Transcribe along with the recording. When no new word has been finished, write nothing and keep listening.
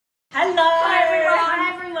Hello! Hi everyone!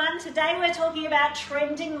 Hi everyone! Today we're talking about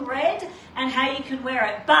trending red and how you can wear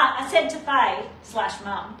it. But I said to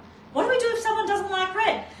Faye/Mum, what do we do if someone doesn't like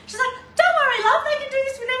red? She's like, don't worry love, they can do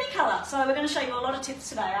this with any colour. So we're going to show you a lot of tips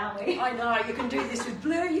today, aren't we? I know, you can do this with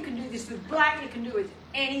blue, you can do this with black, you can do it with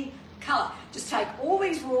any colour. Just take all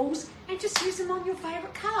these rules and just use them on your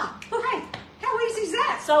favourite colour. Hey, how easy is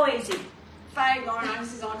that? So easy. Faye, Lauren,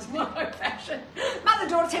 this is honest mono fashion. Mother,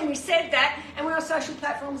 daughter, team, we said that, and we're on social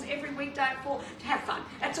platforms every weekday to have fun.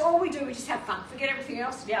 That's all we do, we just have fun. Forget everything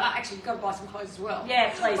else. Yeah. Actually, you've got to buy some clothes as well. Yeah,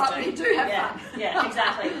 please but do. we do have fun. Yeah,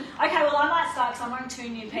 exactly. Okay, well I might start because I'm wearing two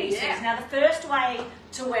new pieces. Yeah. Now the first way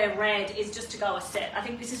to wear red is just to go a set. I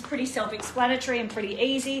think this is pretty self-explanatory and pretty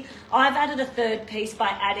easy. I've added a third piece by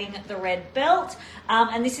adding the red belt,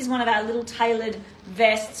 and this is one of our little tailored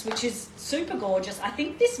vests, which is super gorgeous. I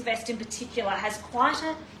think this vest in particular has quite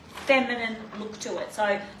a feminine look to it.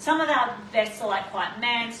 So some of our vests are like quite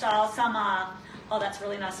man style, some are, oh that's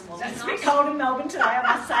really nice and warm. It's a bit cold in Melbourne today, I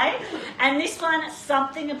must say. And this one,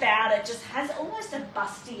 something about it just has almost a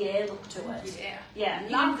bustier look to it. Yeah. Yeah,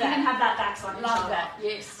 Love that. You can have that backside. Love that,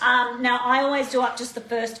 yes. Now I always do up just the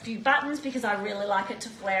first few buttons because I really like it to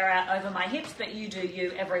flare out over my hips, but you do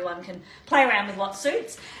you, everyone can play around with what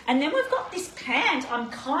suits. And then we've got this pant, I'm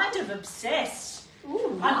kind of obsessed.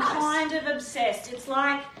 Ooh, I'm nice. kind of obsessed. It's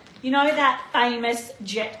like, you know that famous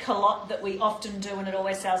jet culotte that we often do and it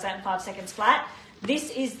always sells out in 5 seconds flat?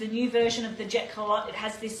 This is the new version of the jet culotte. It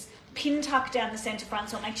has this pin tuck down the centre front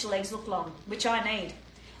so it makes your legs look long, which I need.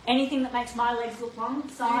 Anything that makes my legs look long,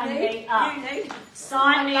 sign me up. You need.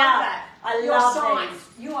 Sign me love up. That. I You're love signed.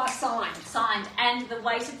 these. You are signed. Signed. And the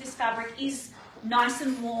weight of this fabric is nice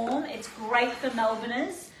and warm. It's great for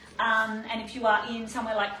Melbourners. And if you are in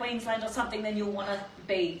somewhere like Queensland or something, then you'll want to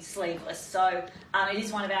be sleeveless. So it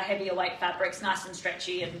is one of our heavier weight fabrics, nice and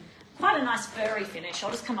stretchy and quite a nice furry finish.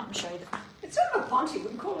 I'll just come up and show you the... It's sort of a ponte. We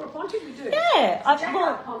can call it a ponte. We do. Yeah,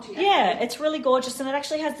 Ponte, yeah, it's really gorgeous, and it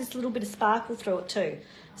actually has this little bit of sparkle through it too.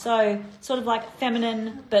 So sort of like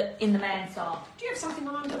feminine, but in the man style. Do you have something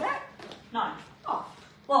on under that? No. Oh,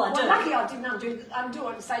 Well, I do. lucky I didn't undo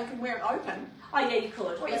it and say you can wear it open. Oh yeah, you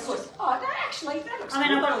could. Well, You it's could. just, oh, that actually, that looks I mean,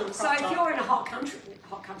 good. I've got a little So crop if top. you're in a hot country,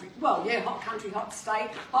 well, yeah, hot country, hot state,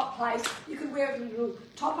 hot place, you can wear a little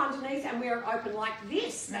top underneath and wear it open like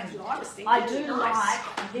this. That's what I was thinking. I do Nice.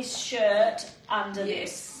 like this shirt under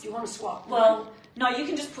Yes. this. Do you want to swap? Well, no, you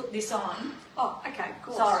can just put this on. Oh, okay, of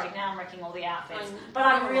course. Sorry, now I'm wrecking all the outfits. I'm- But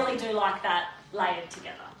I really do like that layered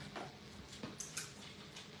together.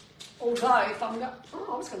 Although, if I'm not,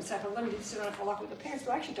 I was going to say if I'm going to do this, I don't know if I like it with the pants,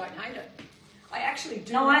 but I actually don't hate it. I actually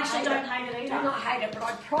do. No, not I actually don't hate it Do either. not hate it, but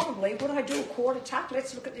I probably would I do a quarter tuck?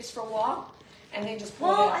 Let's look at this for a while, and then just pull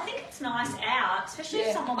Well, it out. I think it's nice out, especially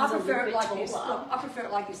if someone I was a prefer little it bit like taller. this. Look, I prefer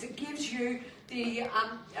it like this. It gives you the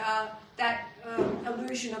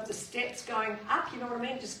illusion of the steps going up. You know what I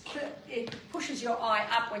mean? It pushes your eye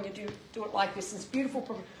up when you do it like this. And it's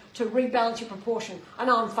beautiful to rebalance your proportion. I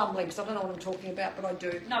know I'm fumbling because I don't know what I'm talking about, but I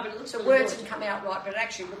do. No, but it looks The really words good. didn't come out right, but it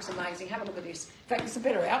actually looks amazing. Have a look at this. In fact, it's a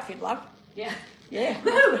better outfit, love. Yeah. Yeah. Yeah.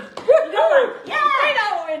 We know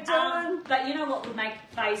what we're doing. But you know what would make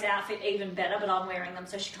Faye's outfit even better, but I'm wearing them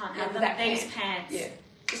so she can't have them? That These pant. pants. Yeah.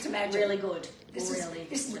 Just imagine. Really good. This really.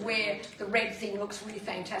 is where the red thing looks really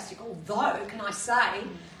fantastic. Although, can I say,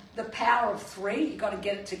 the power of three, you've got to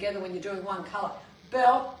get it together when you're doing one colour.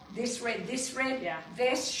 Belt, this red, Yeah.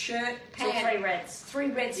 vest, shirt, So pant. 3 reds. 3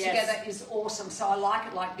 reds Yes. together is awesome, so I like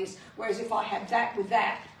it like this. Whereas if I had that with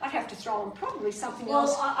that, I'd have to throw on probably something Well,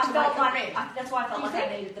 else I to felt make like it red. that's why I felt Do you like I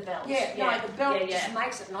think? needed the belt. Yeah, no, the belt yeah. just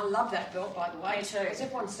makes it, and I love that belt, by the way. Me too. Has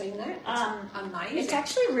everyone seen that? It's amazing. It's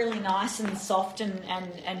actually really nice and soft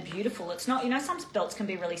and beautiful. It's not, you know, some belts can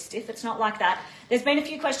be really stiff. It's not like that. There's been a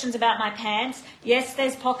few questions about my pants. Yes,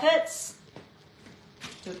 there's pockets.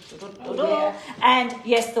 yeah. And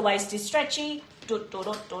yes, the waist is stretchy.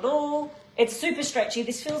 It's super stretchy.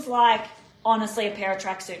 This feels like, honestly, a pair of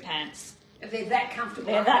tracksuit pants. They're that comfortable.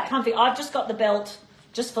 They're aren't that they? comfy. I've just got the belt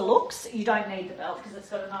just for looks. You don't need the belt because it's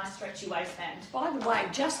got a nice stretchy waistband. By the way,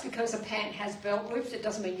 just because a pant has belt loops, it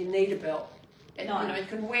doesn't mean you need a belt. And, No. You know, you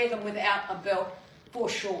can wear them without a belt for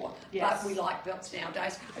sure. Yes. But we like belts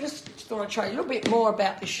nowadays. I just thought I'd show you a little bit more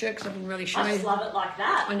about this shirt because I didn't really show I you. just love it like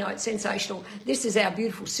that. I know, it's sensational. This is our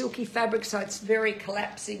beautiful silky fabric, so it's very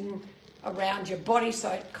collapsing around your body, so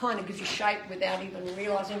it kind of gives you shape without even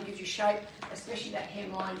realising it gives you shape. Especially that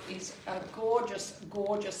hemline is a gorgeous,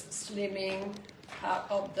 gorgeous slimming part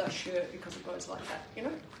of the shirt because it goes like that, you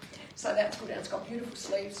know. So that's good, and it's got beautiful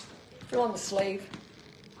sleeves. Fill on the sleeve.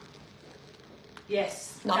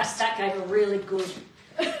 Yes. Nice. That gave a really good...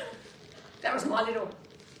 That was my little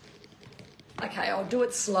Okay, I'll do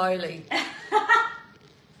it slowly.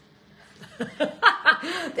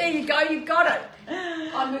 There you go, you got it.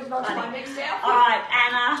 I'm moving on to my next outfit. All right,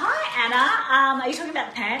 Anna. Hi, Anna. Are you talking about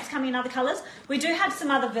the pants coming in other colours? We do have some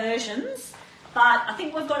other versions, but I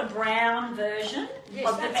think we've got a brown version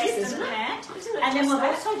of the vest and pant. And then we've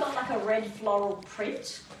also got like a red floral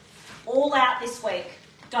print all out this week.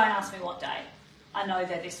 Don't ask me what day. I know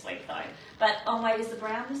they're this week though. But, oh wait, is the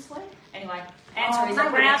brown this week? Anyway, answer is a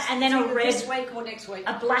brown and then a red. This week or next week?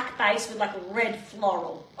 A black base with like a red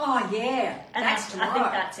floral. Oh, yeah. And that's tomorrow. I think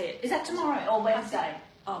that's it. Is that tomorrow or Wednesday?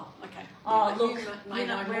 Oh, okay. Oh, Yeah, look, you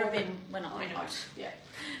know, we're not. Yeah.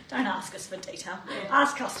 Don't ask us for detail.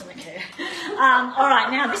 Ask customer care. All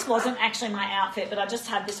right, now this wasn't actually my outfit, but I just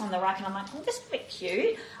had this on the rack and I'm like, oh, this is a bit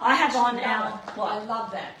cute. I have on our... What? I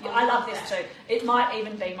love that. Yeah, I love this too. It might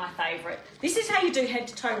even be my favourite. This is how you do head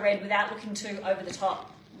to toe red without looking too over the top.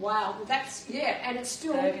 Wow, that's, yeah, and it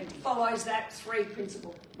still Burgundy. follows that 3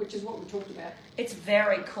 principle, which is what we talked about. It's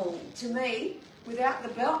very cool. To me, without the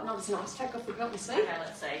belt, not as nice. Take off the belt and see. Okay,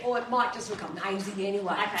 let's see. Or it might just look amazing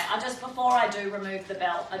anyway. Okay, before I do remove the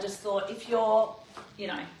belt, I just thought if you're,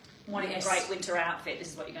 wanting a great winter outfit,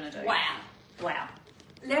 this is what you're going to do. Wow. Wow.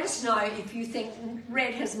 Let us know if you think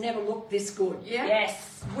red has never looked this good, yeah?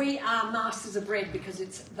 Yes. We are masters of red because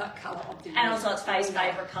it's the colour of the year. And also it's Faye's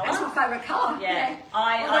favourite colour. It's my favourite colour. Yeah.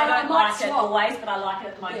 Although I don't like it swap. always, but I like it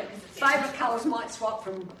at the moment. Yeah. Because Favourite colours might swap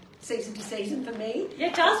from season to season for me. Yeah,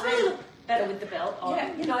 it does really look better with the belt on.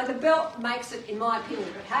 Yeah, the belt makes it, in my opinion,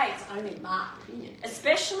 but hey, it's only my opinion.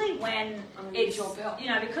 Especially when it's your belt.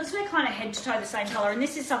 Because we're kind of head to toe the same colour, and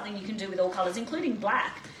this is something you can do with all colours, including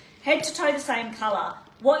black. Head to toe the same colour.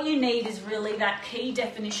 What you need is really that key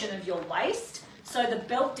definition of your waist. So the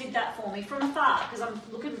belt did that for me from afar, because I'm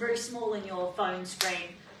looking very small in your phone screen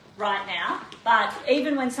right now. But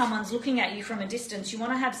even when someone's looking at you from a distance, you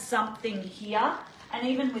want to have something here. And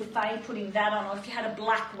even with Faye putting that on, or if you had a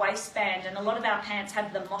black waistband, and a lot of our pants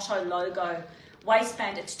have the Motto logo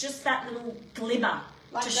waistband, it's just that little glimmer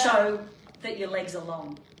like to that. show that your legs are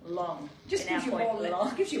long. Just gives you more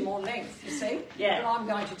length. Gives you more length, you see. Yeah. But I'm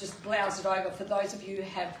going to just blouse it over for those of you who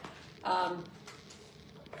have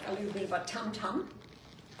a little bit of a tum-tum.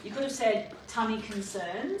 You could have said tummy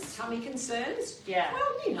concerns. Tummy concerns? Yeah.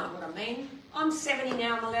 Well, you know what I mean. I'm 70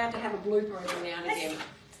 now, I'm allowed to have a blooper every now and again.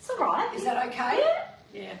 It's all right. Is that okay?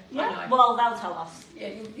 Yeah. Yeah, I know. Well, they'll tell us. Yeah,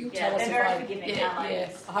 you'll tell us. They're very forgiving, aren't they? Yeah,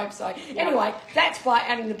 I hope so. Yeah. Anyway, that's by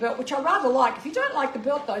adding the belt, which I rather like. If you don't like the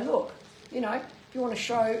belt, though, look, if you want to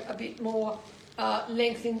show a bit more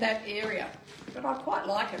length in that area. But I quite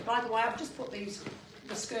like it. By the way, I've just put the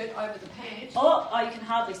skirt over the pant. Oh, you can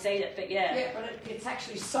hardly see it, but yeah. Yeah, but it's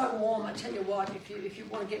actually so warm. I tell you what, if you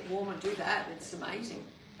want to get warmer, do that. It's amazing.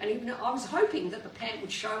 And even I was hoping that the pant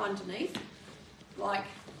would show underneath, like.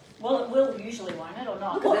 Well, it will usually, won't it, or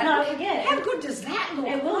not? Look at that. No, yeah. How good does that look?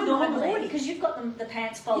 It will normally, because you've got the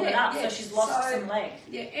pants folded up, so she's lost some leg.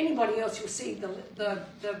 Yeah, anybody else, you'll see the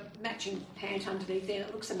matching pant underneath there.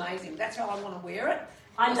 It looks amazing. That's how I want to wear it.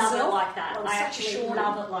 I love it like that. Well, I actually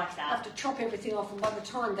love it like that. I have to chop everything off, and by the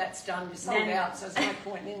time that's done, you're sold out, so there's no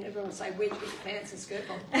point. And then everyone will say, where'd you get your pants and skirt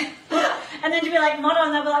from? And then you'll be like, Motto,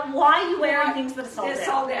 and they'll be like, why are you wearing things that are sold out? They're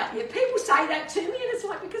sold out. Yeah, people say that to me, and it's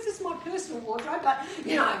like, because it's my personal wardrobe, but,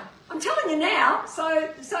 I'm telling you now, so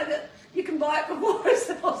that you can buy it before it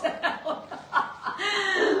sells out.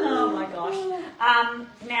 Oh my gosh.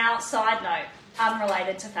 Now, side note,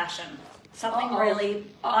 unrelated to fashion. Something really,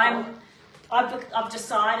 I've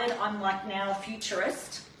decided I'm like now a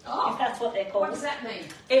futurist, if that's what they're called. What does that mean?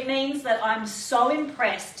 It means that I'm so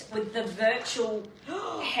impressed with the virtual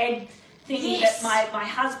head thingy that my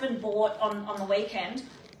husband bought on the weekend.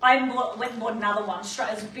 I went and bought another one. It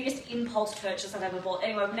was the biggest impulse purchase I've ever bought.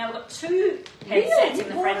 Anyway, now we've got 2 headsets in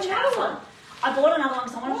the French household. I bought another one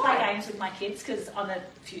because I want to play games with my kids because I'm a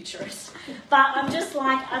futurist. But I'm just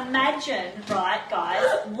like, imagine, right, guys,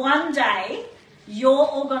 one day you're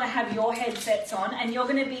all going to have your headsets on and you're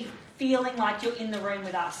going to be feeling like you're in the room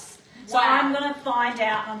with us. So I'm going to find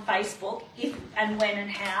out on Facebook if and when and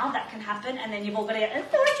how that can happen, and then you've all got to get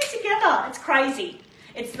it together. It's crazy.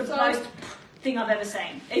 It's the most thing I've ever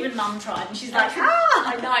seen. Even Mum tried, and she's like,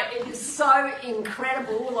 I know, it is so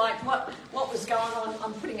incredible. Like what was going on?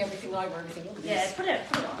 I'm putting everything over everything. Look at this. Put it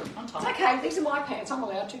on top. It's okay. These are my pants. I'm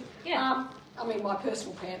allowed to. Yeah. I mean my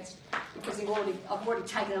personal pants because I've already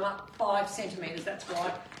taken them up 5 centimetres. That's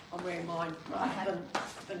why I'm wearing mine rather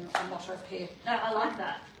than a motto pair. No, I like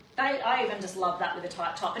that. I even just love that with a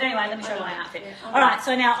tight top. But anyway, let me show you my outfit. Yeah, All right,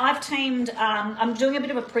 so now I've teamed, I'm doing a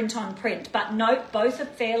bit of a print on print, but note both are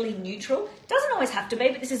fairly neutral. Doesn't always have to be,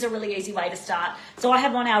 but this is a really easy way to start. So I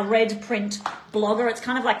have on our red print blogger. It's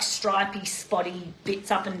kind of like stripy, spotty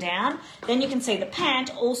bits up and down. Then you can see the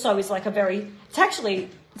pant also is like a very, it's actually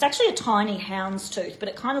a tiny houndstooth, but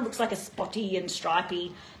it kind of looks like a spotty and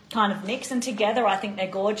stripy kind of mix. And together I think they're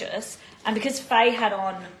gorgeous. And because Faye had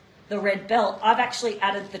on the red belt, I've actually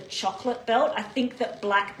added the chocolate belt. I think that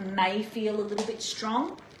black may feel a little bit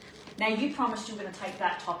strong. Now, you promised you were going to take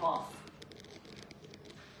that top off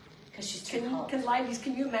because she's too cold. Ladies,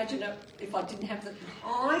 can you imagine if I didn't have the...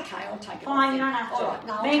 Oh, okay, I'll take it Fine, off. you don't have to. Right,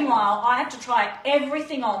 no, Meanwhile, I have to try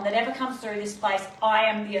everything on that ever comes through this place. I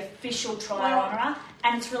am the official try-onerer,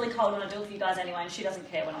 and it's really cold when I do it for you guys anyway, and she doesn't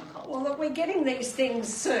care when I'm cold. Well, look, we're getting these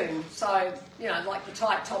things soon, so, you know, like the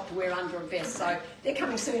tight top to wear under a vest, so they're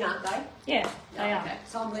coming soon, aren't they? Yeah, they are. Okay,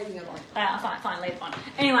 so I'm leaving it on. They are. Fine, leave it on.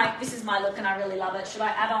 Anyway, this is my look, and I really love it. Should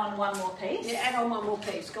I add on one more piece? Yeah, add on one more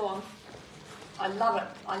piece, go on. I love it.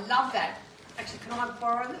 I love that. Actually, can I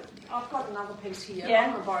borrow it? I've got another piece here. Yeah. I'm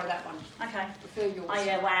going to borrow that one. Okay. I prefer yours. Oh,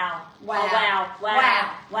 yeah, wow. Wow. Oh, wow.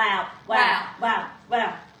 Wow. Wow. Wow. Wow.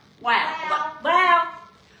 Wow. Wow. Wow.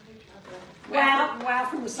 Wow. Wow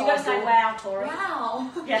from the You side got to say door. wow, Tori.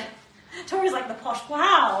 Wow. Yeah. Tori's like the posh.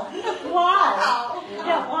 Wow. Wow.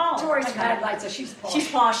 Yeah, wow. Tori's Okay. mad later. She's posh. She's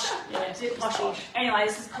posh. Yeah, She's she's poshy. posh. Anyway,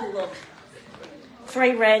 this is a cool look.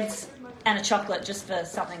 3 reds and a chocolate just for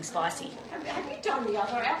something spicy. Have you done the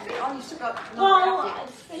other outfit? Oh, you've still got another Well,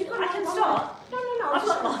 outfit. I can stop. No. I I've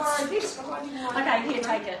was got going to lots. borrow this. But I didn't want Okay, here,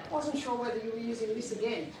 take it. I wasn't sure whether you were using this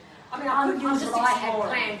again. I mean, I could I'm use just what I had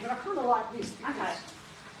exploring. planned, but I kind of like this. Because Okay.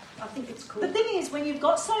 I think it's cool. The thing is, when you've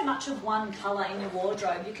got so much of one colour in your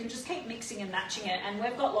wardrobe, you can just keep mixing and matching it. And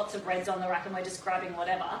we've got lots of reds on the rack and we're just grabbing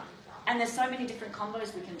whatever. And there's so many different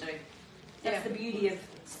combos we can do. That's Yeah. the beauty of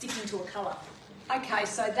sticking to a colour. Okay,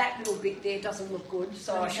 so that little bit there doesn't look good,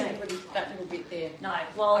 so I Okay. shouldn't really, that little bit there. No,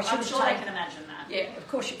 well, I should I'm have sure they taken- can imagine that. Yeah, of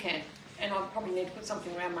course you can. And I probably need to put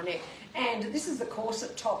something around my neck. And this is the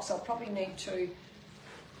corset top, so I probably need to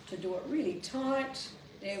do it really tight.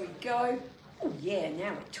 There we go. Oh yeah, now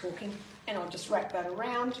we're talking. And I'll just wrap that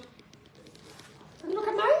around. And look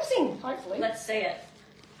amazing, hopefully. Let's see it.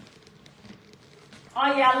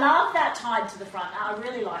 Oh yeah, I love that tied to the front. I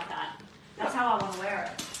really like that. That's how I want to wear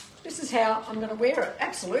it. This is how I'm going to wear it.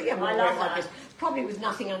 Absolutely, I'm going I to wear love it like that. this. Probably with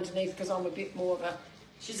nothing underneath because I'm a bit more of a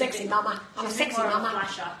She's sexy a bit- mama. I'm a she's a bit sexy more of a mama.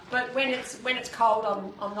 flasher. But when it's cold,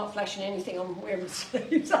 I'm not flashing anything. I'm wearing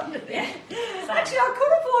sleeves underneath. Yeah. Actually, I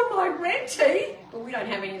could have worn my red tee, but we don't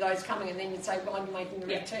have any of those coming. And then you'd say, "Why are you making the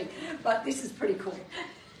red tee?" But this is pretty cool.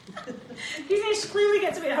 She clearly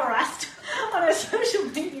gets a bit harassed on her social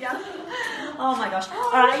media. Oh my gosh.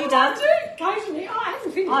 All right, are you done? I do occasionally. Oh, I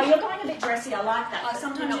haven't finished. Oh, you're going a bit dressy. I like that. I-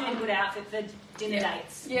 Sometimes you you know, need a good outfit for dinner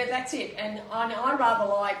dates. Yeah, that's it. And I rather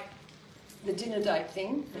like the dinner date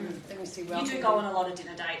thing. Let me see. You do go on a lot of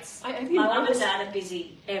dinner dates. Have you My mum and noticed? dad are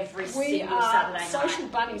busy every We single are Saturday social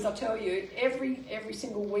night. bunnies, I tell you, every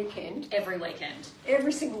single weekend. Every weekend.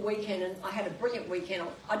 Every single weekend, and I had a brilliant weekend.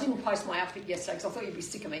 I didn't post my outfit yesterday because I thought you'd be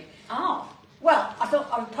sick of me. Oh. Well, I thought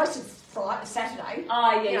I posted Friday, Saturday.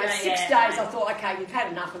 Oh, yeah, You know, yeah, 6 yeah, days. yeah. I thought, okay, you've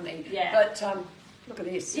had enough of me. Yeah. But look at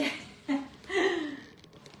this. Yeah.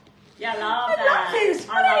 Yeah, I love I that. love this.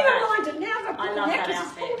 I I love don't even that. mind it now. I've I put the love that necklace, it's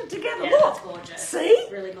outfit. pulled it together. Yeah, Look. that's gorgeous. See?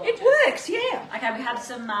 Really gorgeous. It works, yeah. Okay, we have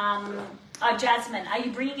some. Jasmine, are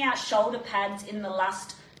you bringing out shoulder pads in the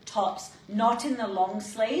last tops? Not in the long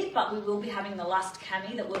sleeve, but we will be having the last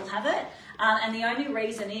cami that will have it. And the only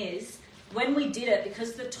reason is when we did it,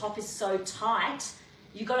 because the top is so tight,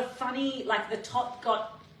 you got a funny, like the top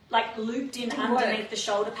got like looped in Didn't underneath work. the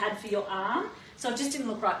shoulder pad for your arm. So it just didn't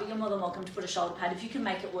look right, but you're more than welcome to put a shoulder pad if you can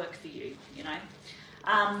make it work for you, you know.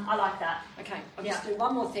 I like that. Okay, I'll Yeah. just do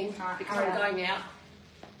one more thing Alright, because hurry I'm up. going out.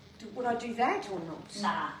 Would I do that or not?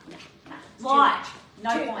 Nah. It's Why? too No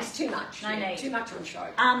much. point. It's too much. No yeah, need. Too much on show.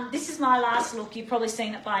 This is my last look. You've probably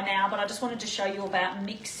seen it by now, but I just wanted to show you about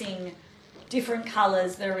mixing different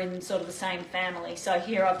colours that are in sort of the same family. So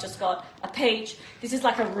here I've just got a peach. This is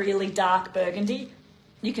like a really dark burgundy.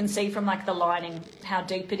 You can see from like the lining how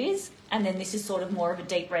deep it is. And then this is sort of more of a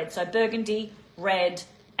deep red. So burgundy, red,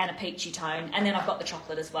 and a peachy tone. And then I've got the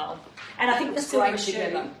chocolate as well. And I think the looks silver great shoe.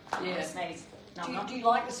 together. I'm Yeah. gonna sneeze. No, I'm not. Do you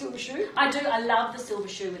like the silver shoe? I do. I love the silver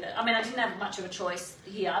shoe with it. I mean, I didn't have much of a choice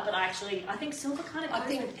here, but I think silver kind of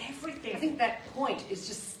goes with everything. I think that point is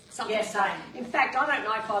just something. Yeah, to same. In fact, I don't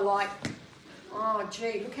know if I like. Oh,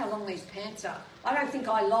 gee, look how long these pants are. I don't think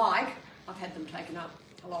I like. I've had them taken up.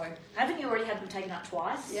 Hello. Haven't you already had them taken up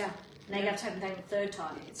twice? Yeah. Now you have to take them the third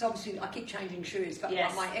time. It's obviously, I keep changing shoes, but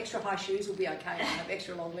Yes. my extra high shoes will be okay. I have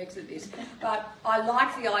extra long legs at this. But I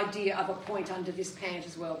like the idea of a point under this pant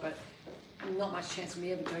as well, but not much chance of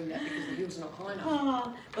me ever doing that because the heels are not high enough.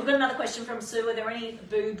 Oh. We've got another question from Sue. Are there any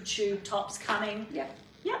boob tube tops coming? Yep.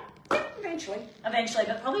 Yep. Eventually. Eventually,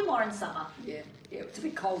 but probably more in summer. Yeah, it's a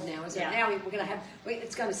bit cold now, isn't Yeah. it? Now we're going to have.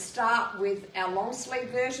 It's going to start with our long sleeve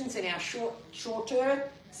versions, and our shorter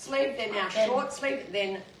sleeve, then our short sleeve,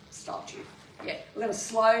 then style tube. Yeah, we're going to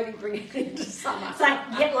slowly bring it into summer. It's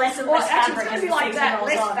like get less and less actually, fabric it's as going to be the like season that. rolls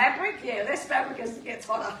Less on. fabric, less fabric as it gets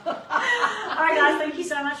hotter. All right, guys, thank you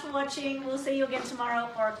so much for watching. We'll see you again tomorrow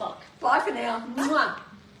at 4 o'clock. Bye for now. Mwah.